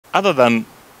Other than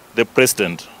the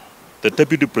president, the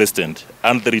deputy president,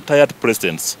 and the retired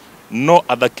presidents, no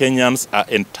other Kenyans are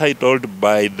entitled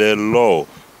by the law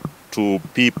to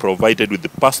be provided with the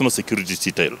personal security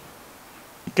detail.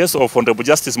 In case of Honorable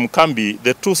Justice Mugambi,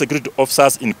 the two security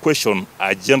officers in question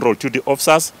are general duty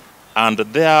officers, and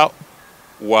they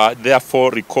were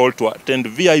therefore recalled to attend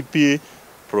VIP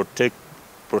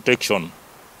protection,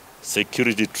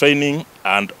 security training,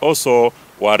 and also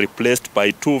were replaced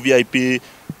by two VIP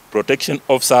protection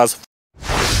officers,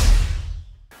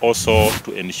 also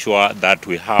to ensure that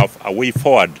we have a way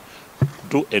forward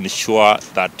to ensure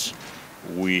that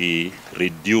we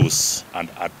reduce and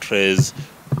address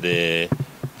the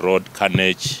road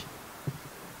carnage,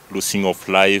 losing of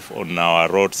life on our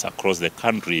roads across the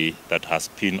country that has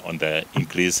been on the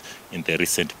increase in the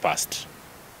recent past.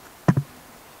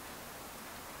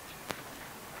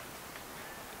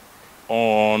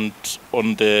 On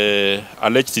the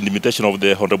alleged intimidation of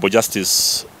the Honorable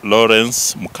Justice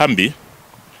Lawrence Mugambi,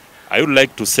 I would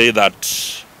like to say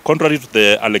that contrary to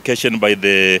the allegation by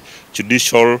the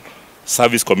Judicial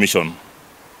Service Commission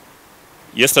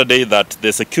yesterday that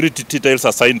the security details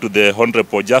assigned to the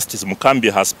Honorable Justice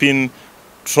Mugambi has been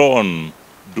thrown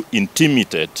to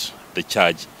intimidate the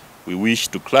charge, we wish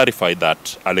to clarify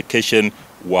that allegations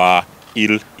were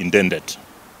ill-intended.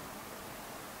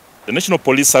 The National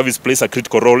Police Service plays a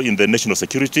critical role in the national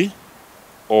security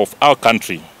of our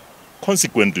country.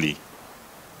 Consequently,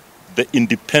 the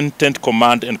independent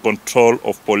command and control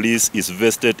of police is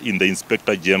vested in the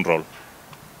Inspector General.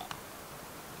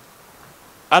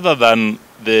 Other than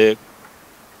the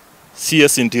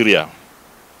CS Interior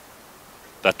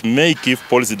that may give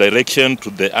policy direction to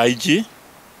the IG,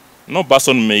 no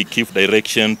person may give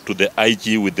direction to the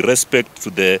IG with respect to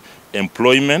the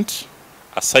employment,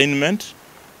 assignment,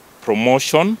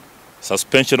 promotion,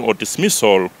 suspension or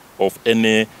dismissal of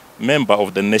any member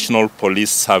of the National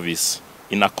Police Service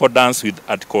in accordance with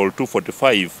Article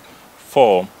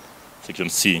 245(4), Section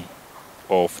C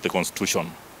of the Constitution.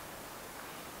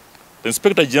 The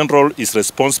Inspector General is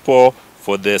responsible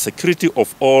for the security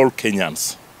of all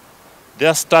Kenyans.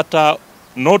 Their status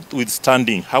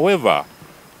notwithstanding, however,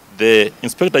 the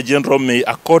Inspector General may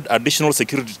accord additional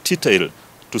security detail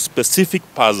to specific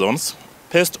persons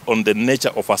based on the nature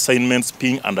of assignments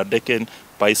being undertaken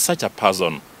by such a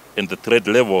person and the threat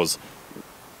levels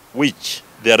which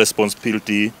their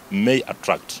responsibility may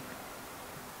attract.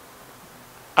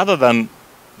 Other than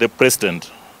the president,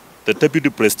 the deputy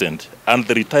president, and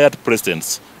the retired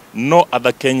presidents, no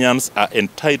other Kenyans are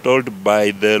entitled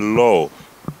by the law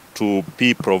to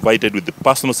be provided with the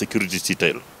personal security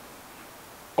detail.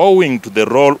 Owing to the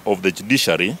role of the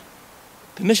judiciary,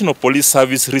 the National Police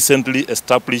Service recently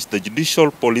established the Judicial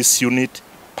Police Unit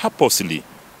purposely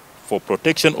for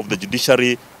protection of the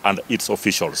judiciary and its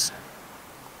officials.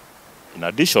 In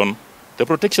addition, the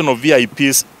protection of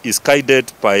VIPs is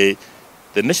guided by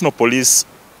the National Police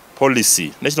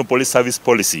Service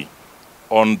policy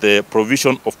on the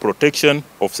provision of protection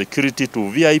of security to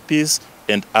VIPs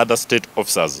and other state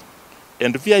officers.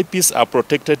 And VIPs are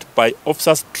protected by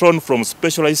officers drawn from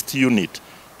specialized units,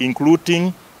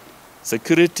 including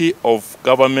security of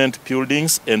government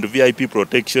buildings and VIP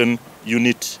protection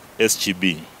unit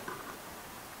SGB.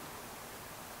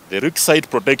 The requisite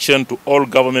protection to all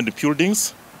government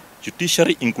buildings,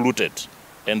 judiciary included,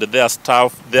 and their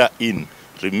staff therein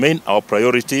remain our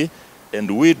priority,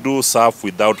 and we do serve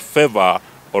without favor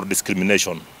or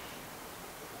discrimination.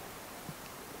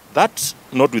 That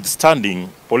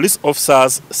notwithstanding, police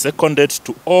officers seconded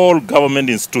to all government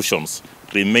institutions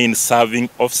remain serving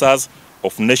officers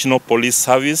of National Police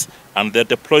Service, and their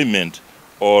deployment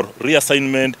or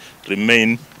reassignment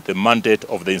remain the mandate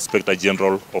of the Inspector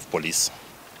General of Police.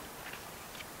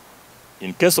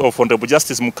 In case of Honorable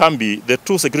Justice Mugambi, the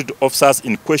two security officers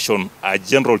in question are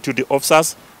general duty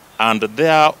officers, and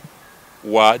they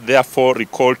were therefore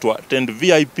recalled to attend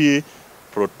VIP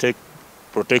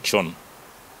protection,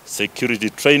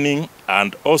 security training,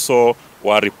 and also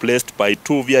were replaced by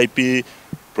two VIP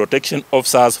protection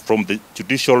officers from the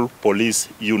Judicial Police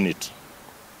Unit.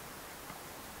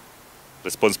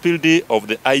 Responsibility of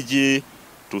the IG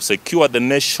to secure the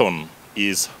nation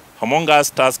is a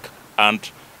humongous task,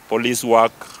 and police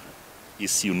work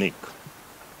is unique.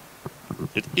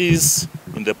 It is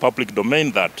in the public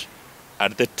domain that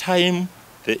at the time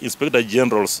the Inspector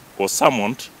General was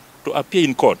summoned to appear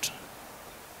in court,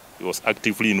 he was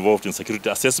actively involved in security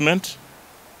assessment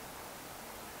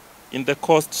in the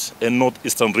coast and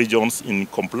northeastern regions in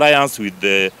compliance with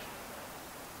the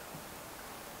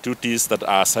duties that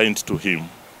are assigned to him.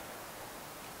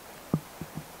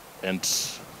 And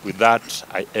with that,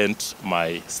 I end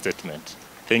my statement.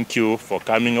 Thank you for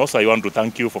coming. Also, I want to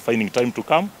thank you for finding time to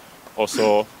come.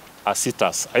 Also, assist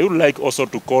us. I would like also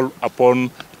to call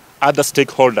upon other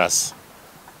stakeholders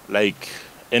like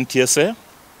NTSA,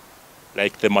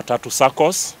 like the Matatu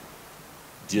Circles,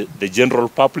 the general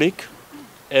public,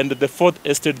 and the Fourth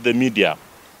Estate, the media,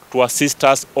 to assist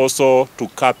us also to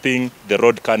capping the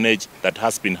road carnage that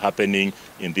has been happening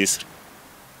in this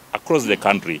across the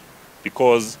country,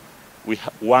 because we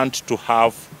want to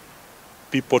have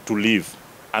people to live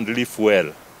and live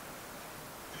well.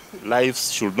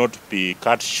 Lives should not be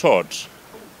cut short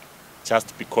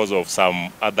just because of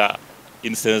some other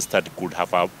incidents that could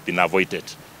have been avoided.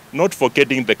 Not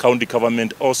forgetting the county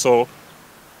government also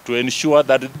to ensure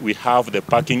that we have the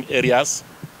parking areas,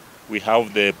 we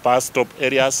have the bus stop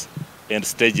areas and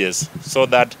stages, so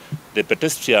that the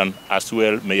pedestrian as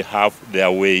well may have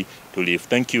their way to live.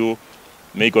 Thank you.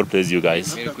 May God bless you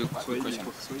guys. Very quick question.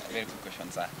 Very quick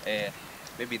question, sir.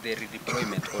 Maybe the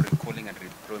redeployment or recalling and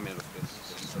redeployment of the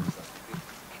police officers.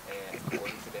 For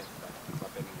incidents that is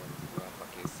happening when you have a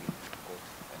case in court.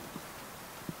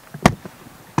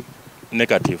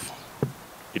 Negative.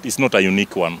 It is not a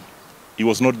unique one. He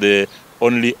was not the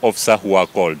only officer who were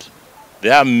called.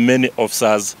 There are many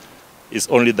officers. It's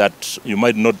only that you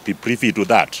might not be privy to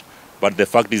that. But the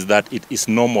fact is that it is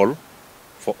normal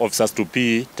for officers to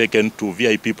be taken to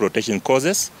VIP protection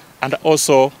courses and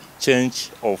also change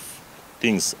of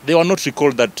things. They were not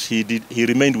recalled that he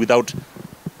remained without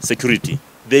security.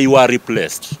 They were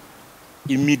replaced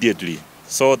immediately.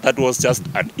 So that was just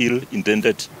an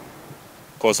ill-intended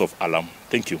cause of alarm.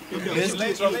 Thank you. We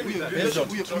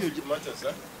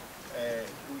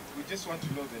just want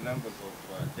to know the numbers of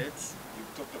deaths.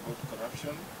 You've talked about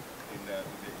corruption in the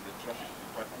traffic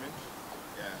department.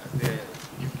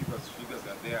 You give us figures,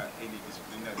 are there any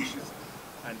disciplinary issues?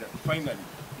 And finally,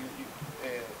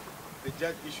 the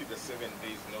judge issued a 7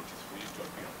 days notice for you to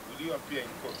appear. Will you appear in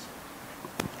court?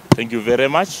 Thank you very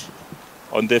much.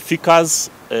 On the figures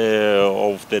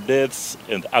of the deaths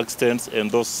and accidents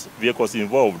and those vehicles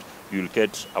involved, you will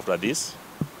get after this.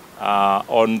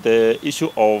 On the issue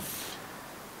of,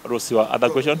 what was your other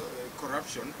question?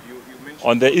 Corruption. You mentioned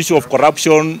on the issue of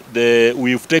corruption,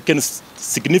 we've taken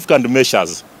significant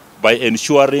measures by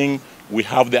ensuring we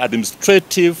have the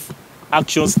administrative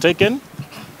actions taken.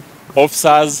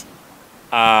 Officers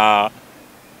are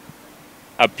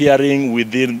appearing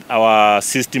within our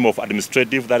system of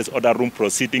administrative, that is order room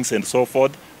proceedings and so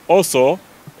forth. Also,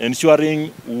 ensuring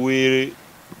we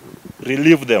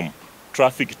relieve them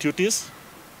traffic duties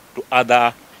to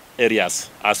other areas,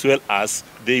 as well as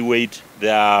they wait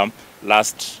their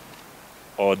last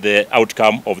or the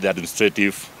outcome of the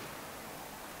administrative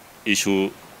issue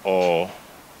or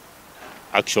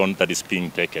action that is being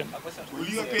taken. will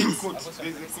you appear in court?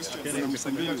 There's a question. There's a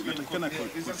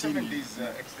 7 days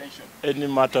extension. Any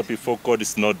matter before court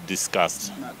is not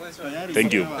discussed.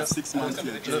 Thank you.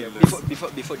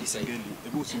 Before deciding.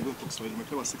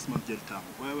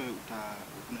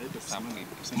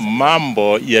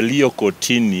 Mambo yaliyo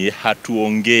kotini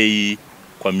hatuongei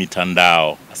kwa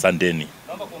mitandao. Asanteni.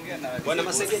 Bwana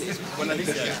Masengeli.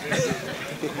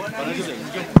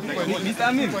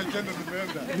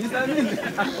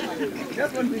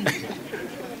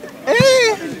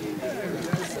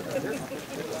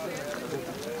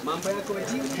 Mambo yako